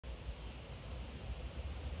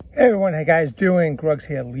Hey everyone, how you guys doing? Gruggs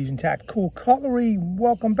here, Legion Tactical Cutlery.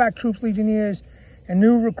 Welcome back, troops, Legionnaires, and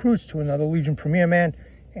new recruits to another Legion premiere, man.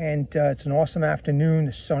 And it's an awesome afternoon.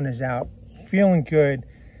 The sun is out, feeling good.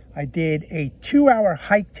 I did a 2-hour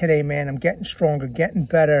hike today, man. I'm getting stronger, getting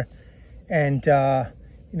better, and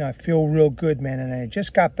you know, I feel real good, man. And I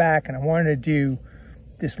just got back, and I wanted to do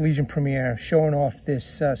this Legion premiere, showing off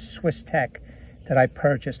this SwissTech that I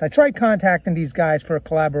purchased. I tried contacting these guys for a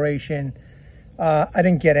collaboration. I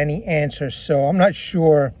didn't get any answers, so I'm not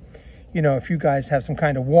sure, you know, if you guys have some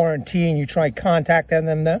kind of warranty and you try contacting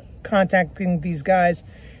these guys,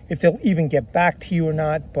 if they'll even get back to you or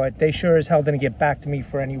not, but they sure as hell didn't get back to me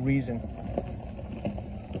for any reason.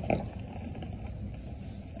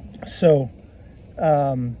 So,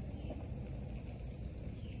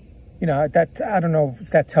 you know, I don't know if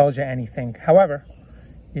that tells you anything. However,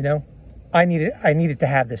 you know, I needed to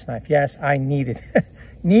have this knife. Yes, I needed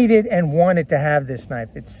and wanted to have this knife.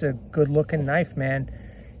 It's a good looking knife, man.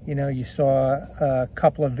 You know, you saw a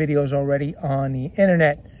couple of videos already on the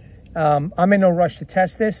internet. I'm in no rush to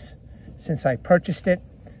test this since I purchased it.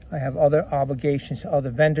 I have other obligations to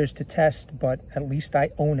other vendors to test, but at least I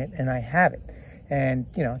own it and I have it. And,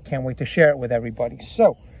 you know, I can't wait to share it with everybody.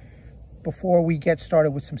 So before we get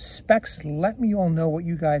started with some specs, let me all know what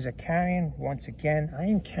you guys are carrying. Once again, I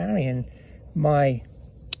am carrying my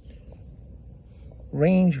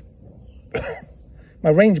Range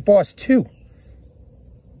Boss 2,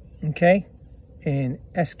 okay, in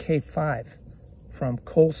SK5 from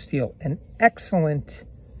Cold Steel. An excellent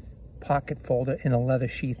pocket folder in a leather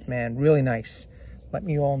sheath, man. Really nice. Let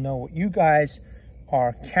me all know what you guys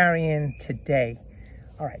are carrying today.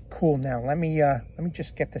 All right, cool. Now let me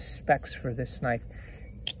just get the specs for this knife.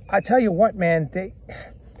 I tell you what, man,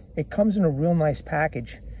 it comes in a real nice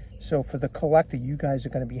package. So for the collector, you guys are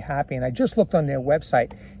going to be happy. And I just looked on their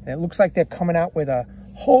website, and it looks like they're coming out with a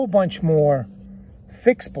whole bunch more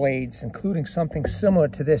fixed blades, including something similar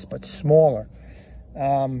to this, but smaller.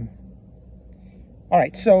 All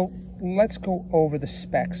right, so let's go over the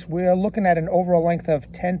specs. We're looking at an overall length of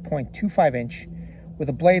 10.25 inch with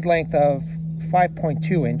a blade length of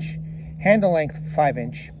 5.2 inch, handle length 5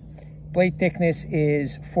 inch. Blade thickness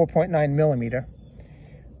is 4.9 millimeter.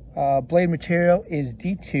 Blade material is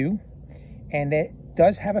D2, and it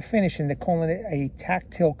does have a finish, and they're calling it a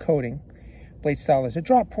Taktil coating. Blade style is a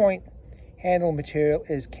drop point. Handle material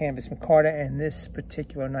is canvas micarta, and this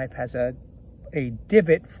particular knife has a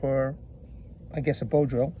divot for, I guess, a bow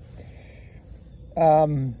drill.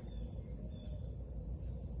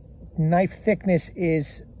 Knife thickness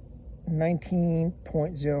is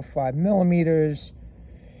 19.05 millimeters.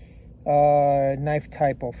 Knife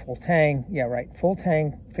type of full tang, yeah, right, full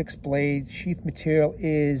tang fixed blade. Sheath material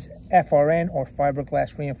is FRN or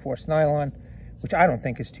fiberglass reinforced nylon, which I don't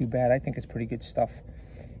think is too bad. I think it's pretty good stuff.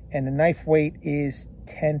 And the knife weight is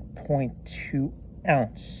 10.2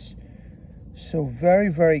 ounce. So very,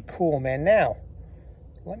 very cool, man. Now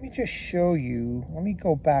let me just show you, let me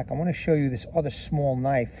go back. I want to show you this other small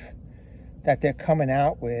knife that they're coming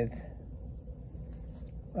out with.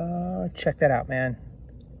 Check that out, man.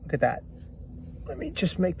 Look at that. Let me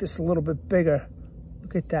just make this a little bit bigger.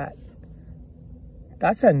 Look at that.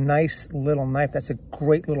 That's a nice little knife. That's a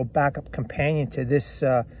great little backup companion to this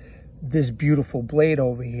this beautiful blade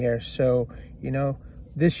over here. So, you know,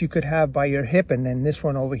 this you could have by your hip, and then this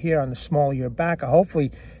one over here on the small of your back.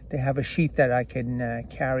 Hopefully they have a sheath that I can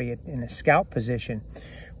carry it in a scout position.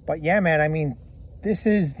 But yeah, man, I mean, this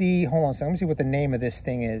is the, hold on a second, let me see what the name of this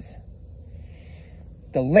thing is.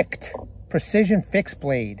 The Licht Precision Fixed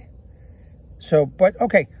Blade. So, but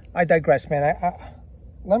okay, I digress, man.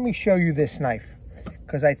 Let me show you this knife,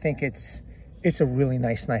 because I think it's a really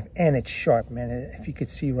nice knife, and it's sharp, man. If you could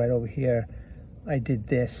see right over here, I did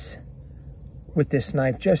this with this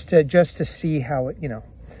knife just to see how it, you know,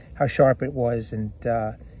 how sharp it was, and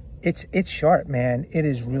it's sharp, man. It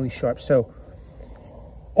is really sharp. So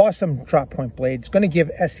awesome drop point blade. It's going to give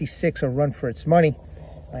SC6 a run for its money.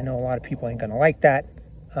 I know a lot of people ain't going to like that.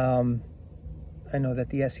 I know that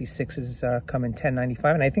the SC6s come in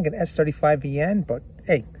 $10.95, and I think an S35 VN, but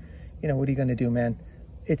hey, you know, what are you going to do, man?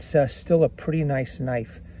 It's still a pretty nice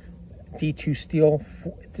knife. D2 steel.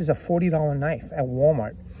 It is a $40 knife at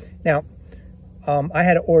Walmart. Now, I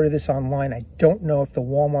had to order this online. I don't know if the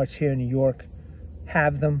Walmarts here in New York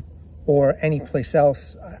have them or any place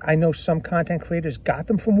else. I know some content creators got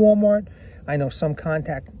them from Walmart. I know some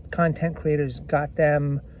content creators got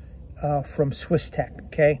them from SwissTech,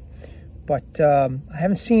 okay? But I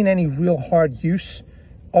haven't seen any real hard use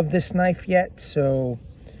of this knife yet, so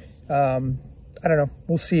I don't know.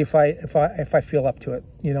 We'll see if I feel up to it,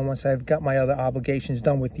 you know, once I've got my other obligations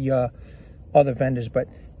done with the other vendors. But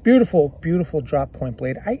Beautiful, beautiful drop point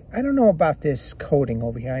blade. I don't know about this coating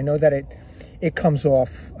over here. I know that it comes off.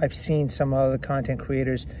 I've seen some other content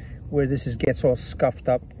creators where this gets all scuffed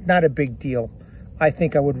up. Not a big deal. I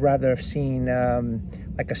think I would rather have seen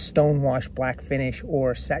like a stone wash black finish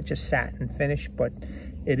or just satin finish, but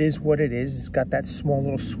it is what it is. It's got that small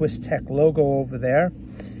little SwissTech logo over there.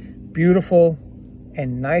 Beautiful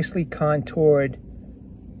and nicely contoured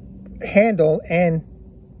handle and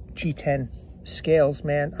G10 scales,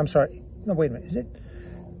 man. I'm sorry. No, wait a minute. Is it?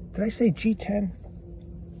 Did I say G10?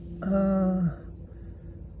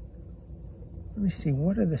 Let me see.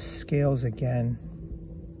 What are the scales again?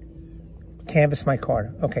 Canvas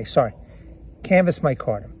micarta. Okay, sorry. Canvas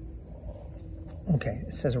micarta. Okay,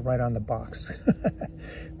 it says it right on the box.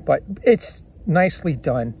 But it's nicely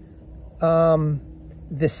done.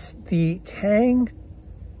 The tang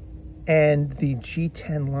and the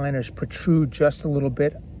G10 liners protrude just a little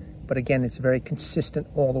bit, but again, it's very consistent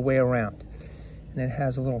all the way around. And it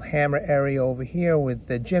has a little hammer area over here with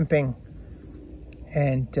the jimping,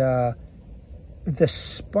 and the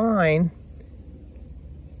spine,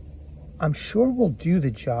 I'm sure will do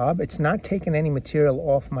the job. It's not taking any material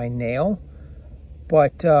off my nail,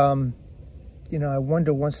 but you know, I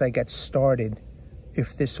wonder once I get started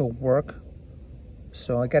if this will work.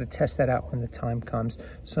 So I got to test that out when the time comes.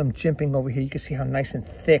 So I'm jimping over here. You can see how nice and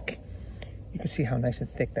thick. You can see how nice and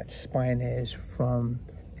thick that spine is from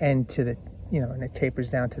end to the, you know, and it tapers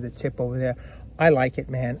down to the tip over there. I like it,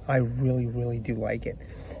 man. I really, really do like it.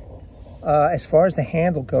 As far as the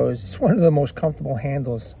handle goes, it's one of the most comfortable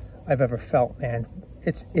handles I've ever felt, man.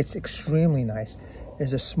 It's extremely nice.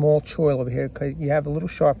 There's a small choil over here because you have a little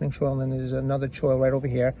sharpening choil, and then there's another choil right over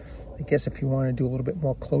here. I guess if you want to do a little bit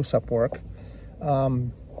more close-up work.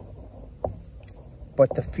 But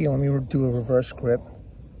the feel, let me do a reverse grip.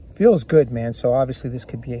 Feels good, man. So obviously this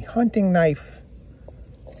could be a hunting knife,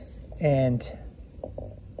 and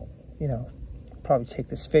you know, probably take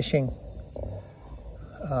this fishing.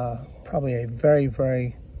 Probably a very,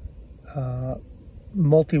 very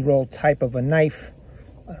multi-role type of a knife.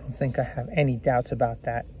 I don't think I have any doubts about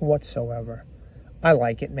that whatsoever. I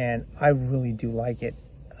like it, man. I really do like it.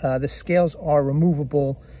 The scales are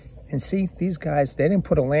removable. And see, these guys, they didn't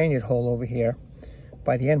put a lanyard hole over here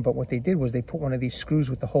by the end, but what they did was they put one of these screws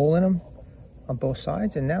with the hole in them on both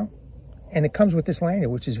sides, and it comes with this lanyard,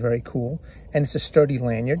 which is very cool, and it's a sturdy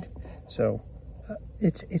lanyard. So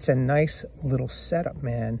it's a nice little setup,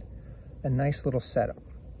 man. A nice little setup.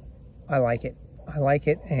 I like it. I like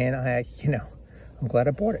it, and I'm glad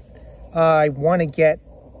I bought it. I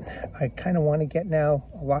kind of want to get now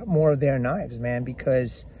a lot more of their knives, man,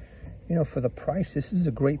 because you know, for the price, this is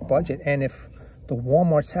a great budget. And if the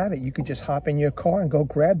Walmarts have it, you could just hop in your car and go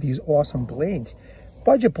grab these awesome blades.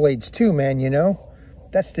 Budget blades too, man, you know.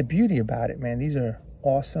 That's the beauty about it, man. These are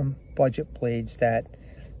awesome budget blades that,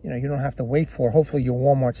 you know, you don't have to wait for. Hopefully your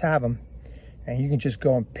Walmarts have them, and you can just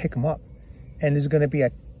go and pick them up. And there's going to be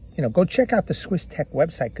you know, go check out the SwissTech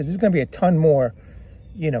website, because there's going to be a ton more,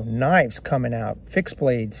 you know, knives coming out, fixed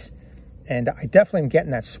blades. And I definitely am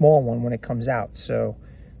getting that small one when it comes out. So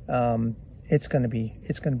it's going to be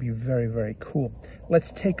very, very cool.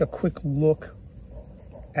 Let's take a quick look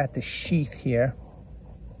at the sheath here.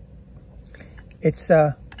 It's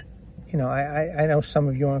you know, I know some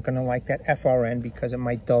of you aren't going to like that FRN because it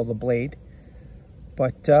might dull the blade,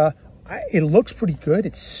 but it looks pretty good.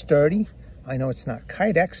 It's sturdy. I know it's not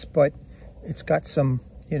Kydex, but it's got some,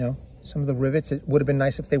 you know, some of the rivets. It would have been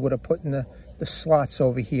nice if they would have put in the slots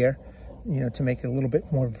over here, you know, to make it a little bit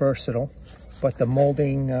more versatile. But the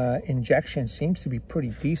molding injection seems to be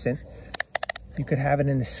pretty decent. You could have it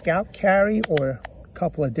in the scout carry or a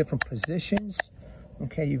couple of different positions.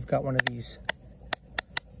 Okay, you've got one of these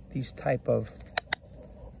type of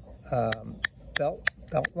belt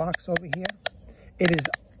locks over here. It is,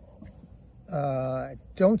 I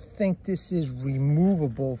don't think this is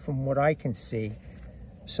removable from what I can see.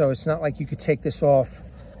 So it's not like you could take this off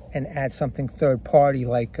and add something third party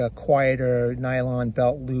like a quieter nylon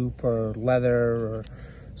belt loop or leather or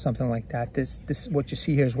something like that. This what you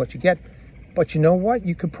see here is what you get. But you know what?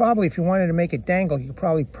 You could probably, if you wanted to make it dangle, you could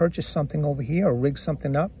probably purchase something over here or rig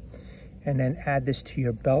something up and then add this to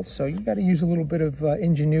your belt. So you got to use a little bit of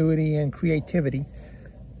ingenuity and creativity.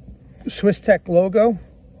 The SwissTech logo,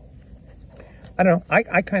 I don't know,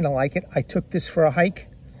 I kind of like it. I took this for a hike,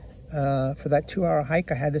 for that 2-hour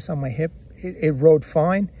hike. I had this on my hip. It rode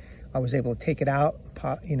fine. I was able to take it out,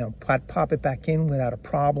 pop it back in without a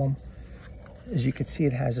problem. As you can see,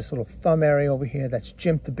 it has this little thumb area over here that's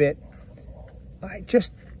jimped a bit.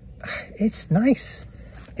 It's nice.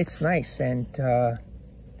 It's nice, and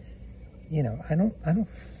you know, I don't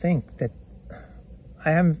think that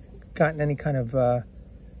I haven't gotten any kind of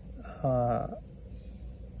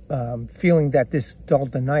feeling that this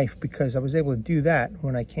dulled the knife, because I was able to do that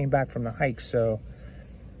when I came back from the hike. So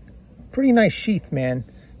pretty nice sheath, man.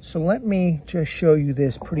 So let me just show you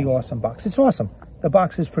this pretty awesome box. It's awesome. The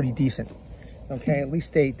box is pretty decent. Okay, at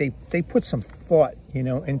least they put some thought, you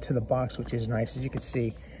know, into the box, which is nice. As you can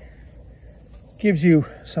see, gives you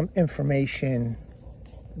some information,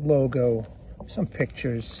 logo, some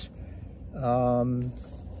pictures.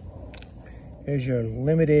 Here's your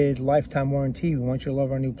limited lifetime warranty. We want you to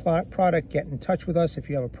love our new product. Get in touch with us if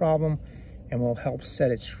you have a problem, and we'll help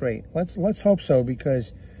set it straight. Let's hope so,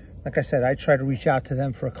 because like I said, I tried to reach out to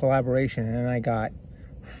them for a collaboration and I got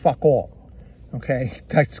fuck all. Okay,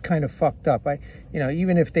 that's kind of fucked up. You know,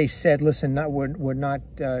 even if they said, listen, we're not,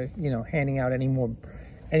 you know, handing out any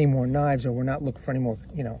more knives, or we're not looking for any more,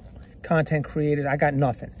 you know, content created, I got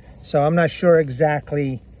nothing. So I'm not sure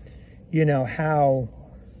exactly, you know, how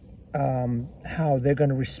they're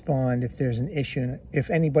going to respond if there's an issue, if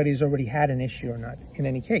anybody's already had an issue or not. In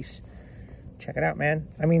any case, check it out, man.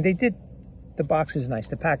 I mean, the box is nice,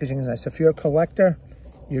 the packaging is nice. If you're a collector,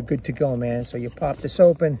 you're good to go, man. So you pop this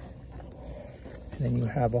open, and then you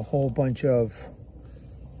have a whole bunch of,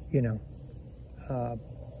 you know,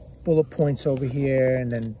 bullet points over here,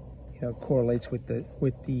 and then, you know, correlates with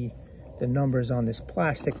the numbers on this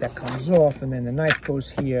plastic that comes off, and then the knife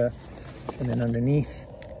goes here, and then underneath,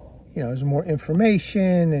 you know, there's more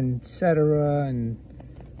information, and etc., and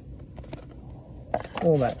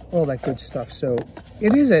all that good stuff. So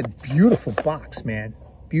it is a beautiful box, man.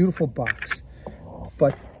 Beautiful box.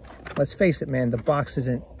 But let's face it, man, the box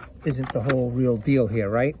isn't the whole real deal here,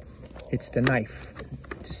 right? It's the knife,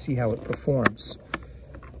 to see how it performs.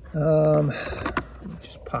 Let me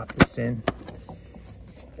just pop this in.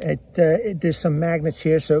 There's some magnets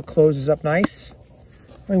here, so it closes up nice.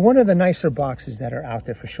 I mean, one of the nicer boxes that are out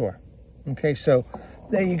there for sure. Okay, so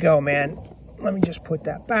there you go, man. Let me just put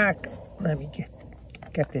that back. Let me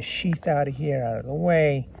get this sheath out of here, out of the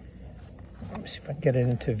way. Let me see if I can get it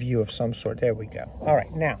into view of some sort. There we go. All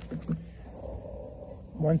right, now,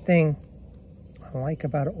 one thing I like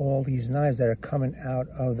about all these knives that are coming out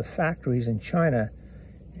of the factories in China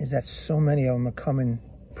is that so many of them are coming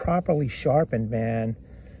properly sharpened, man.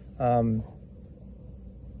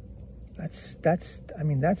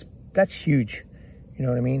 That's huge. You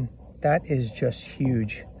know what I mean? That is just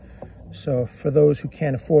huge. So for those who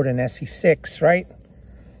can't afford an SE6, right?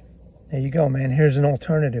 There you go, man. Here's an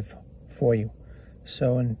alternative for you.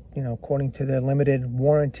 So, and you know, according to their limited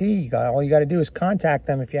warranty, all you got to do is contact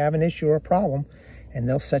them if you have an issue or a problem, and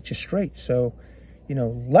they'll set you straight. So, you know,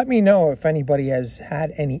 let me know if anybody has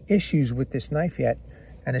had any issues with this knife yet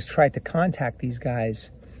and has tried to contact these guys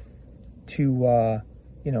to,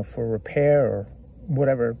 you know, for repair or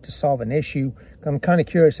whatever, to solve an issue. I'm kind of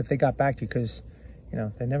curious if they got back to you, because, you know,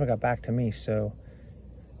 they never got back to me. So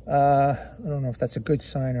I don't know if that's a good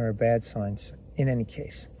sign or a bad sign. In any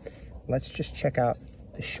case, let's just check out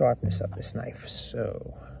the sharpness of this knife. So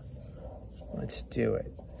let's do it.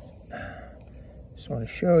 Just want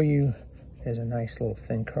to show you, there's a nice little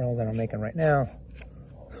thin curl that I'm making right now.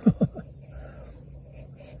 Look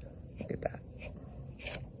at that.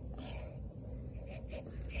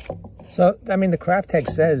 So, I mean, the craft tag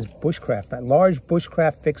says bushcraft, that large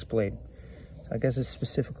bushcraft fixed blade. So I guess it's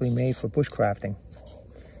specifically made for bushcrafting.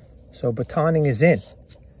 So batoning is in,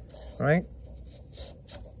 right?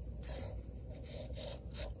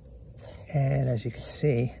 And as you can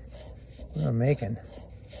see, we're making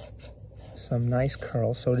some nice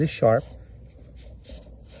curls. So it is sharp.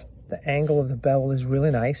 The angle of the bevel is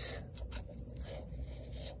really nice.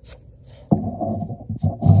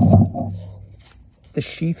 The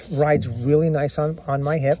sheath rides really nice on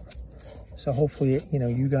my hip. So hopefully, you know,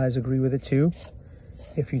 you guys agree with it too,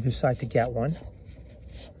 if you decide to get one.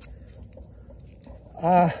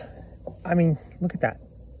 I mean, look at that.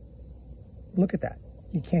 Look at that.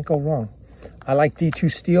 You can't go wrong. I like D2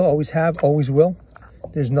 steel, always have, always will.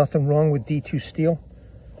 There's nothing wrong with D2 steel.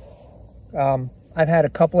 I've had a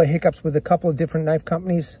couple of hiccups with a couple of different knife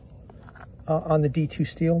companies on the D2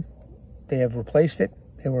 steel. They have replaced it.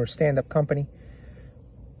 They were a stand-up company.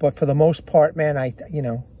 But for the most part, man, you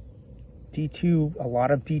know, D2, a lot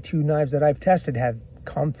of D2 knives that I've tested have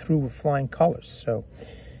come through with flying colors. So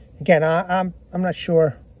again, I'm not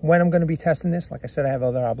sure when I'm going to be testing this. Like I said, I have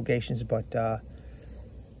other obligations, but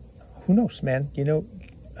who knows, man? You know,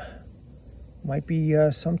 might be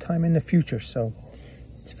sometime in the future. So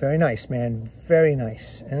it's very nice, man. Very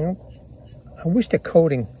nice. And I wish the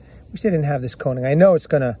coating, wish they didn't have this coating. I know it's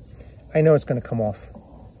gonna come off.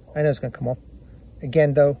 I know it's gonna come off.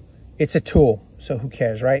 Again, though, it's a tool, so who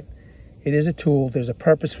cares, right? it is a tool. There's a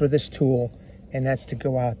purpose for this tool, and that's to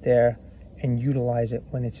go out there and utilize it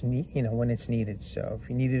when it's when it's needed. So if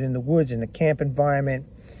you need it in the woods, in a camp environment,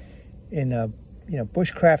 in a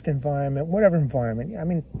bushcraft environment, whatever environment. I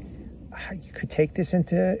mean, you could take this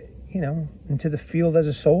into into the field as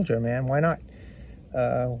a soldier, man. Why not?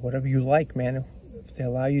 Whatever you like, man. If they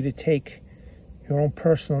allow you to take your own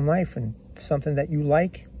personal knife and something that you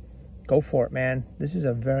like, go for it, man. This is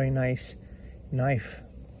a very nice knife.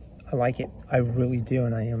 I like it. I really do,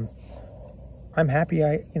 and I'm happy.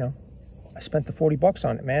 I spent the $40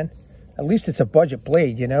 on it, man. At least it's a budget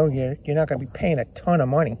blade. You're not going to be paying a ton of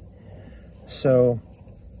money. So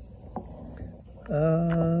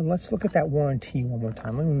let's look at that warranty one more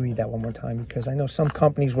time. Let me read that one more time, because I know some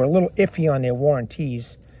companies were a little iffy on their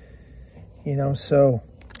warranties. So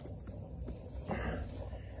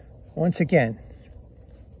once again,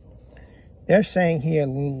 they're saying here,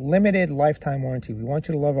 limited lifetime warranty. We want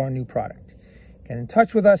you to love our new product. Get in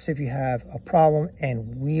touch with us if you have a problem, and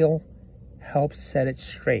we'll help set it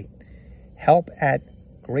straight. Help at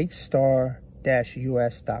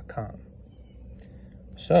greatstar-us.com.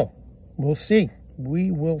 So we'll see.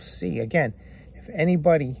 We will see. Again, if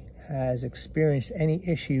anybody has experienced any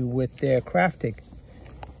issue with their Kräftig,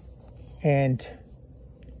 and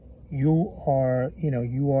you are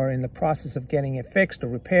in the process of getting it fixed or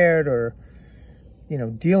repaired, or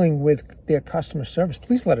dealing with their customer service,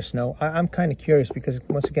 please let us know. I'm kind of curious, because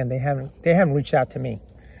once again, they haven't reached out to me.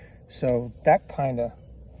 So that kind of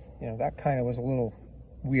was a little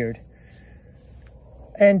weird.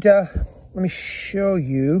 And let me show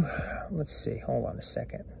you. Let's see. Hold on a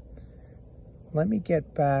second. Let me get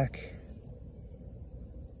back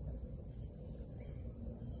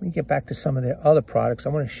to some of their other products. I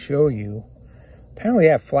want to show you. Apparently,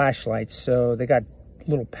 they have flashlights, so they got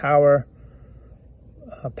little power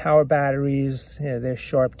batteries. Yeah, they're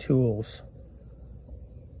sharp tools.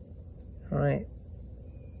 All right.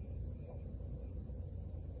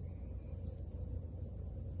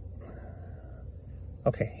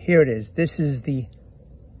 Okay, here it is. This is the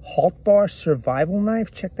Hotline survival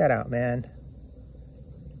knife. Check that out, man.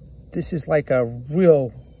 This is like a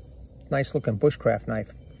real nice looking bushcraft knife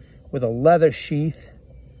with a leather sheath.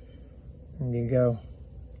 And you go.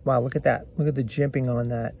 Wow, look at that. Look at the jimping on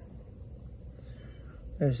that.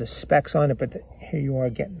 There's the specs on it, but here you are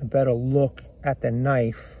getting a better look at the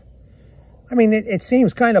knife. I mean, it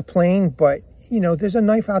seems kind of plain, but there's a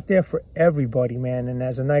knife out there for everybody, man. And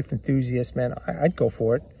as a knife enthusiast, man, I'd go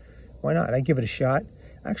for it. Why not? I'd give it a shot.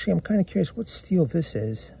 Actually, I'm kind of curious what steel this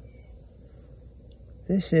is.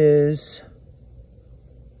 This is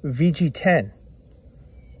VG10.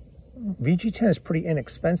 VG10 is pretty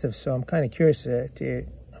inexpensive, so I'm kind of curious I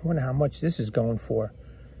wonder how much this is going for.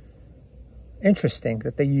 Interesting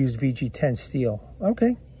that they use VG10 steel.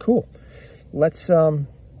 Okay, cool. Let's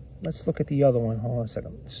look at the other one. Hold on a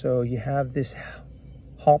second. So you have this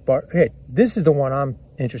Hotline. Here, this is the one I'm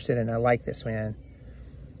interested in. I like this, man.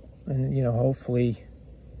 And hopefully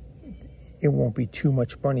it won't be too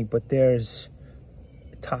much money, but there's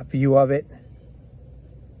a top view of it.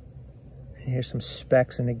 And here's some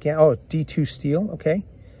specs, and again, D2 steel, okay.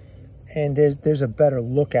 And there's a better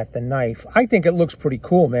look at the knife. I think it looks pretty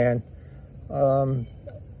cool, man.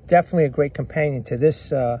 Definitely a great companion to this,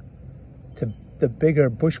 to the bigger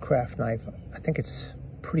bushcraft knife. I think it's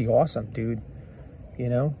pretty awesome, dude.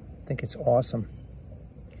 I think it's awesome.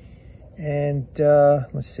 And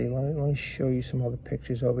let's see, let me show you some other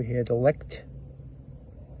pictures over here. The Licht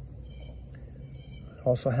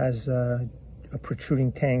also has a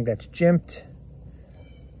protruding tang that's jimped.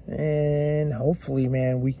 And hopefully,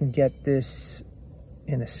 man, we can get this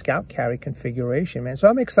in a scout carry configuration, man. So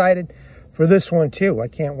I'm excited for this one too. I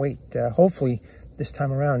can't wait. Hopefully this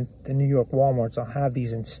time around, the New York Walmarts, I'll have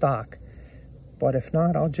these in stock. But if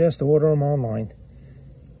not, I'll just order them online.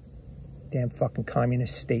 Damn fucking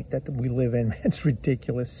communist state that we live in, man. It's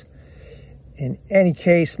ridiculous. In any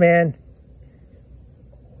case, man,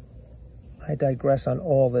 I digress on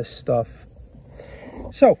all this stuff.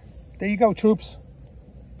 So, there you go, troops.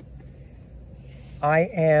 I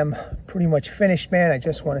am pretty much finished, man. I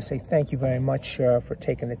just want to say thank you very much for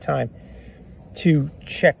taking the time to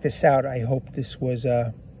check this out. I hope this was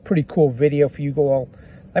a pretty cool video for you all.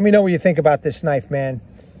 Let me know what you think about this knife, man.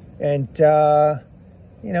 And,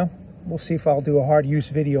 we'll see if I'll do a hard use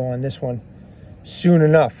video on this one soon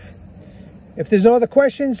enough. If there's no other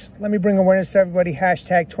questions, let me bring awareness to everybody.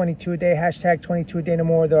 Hashtag 22 a day, hashtag 22 a day no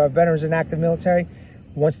more. There are veterans and active military.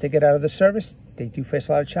 Once they get out of the service, they do face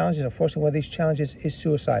a lot of challenges. Unfortunately, one of these challenges is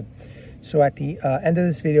suicide. So at the end of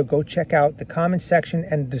this video, go check out the comment section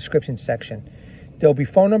and the description section. There'll be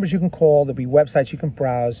phone numbers you can call. There'll be websites you can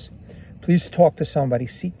browse. please talk to somebody.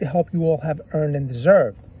 Seek the help you all have earned and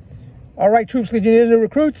deserved. All right, troops, legionnaires, and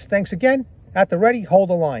recruits, thanks again. At the ready, hold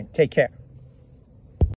the line. Take care.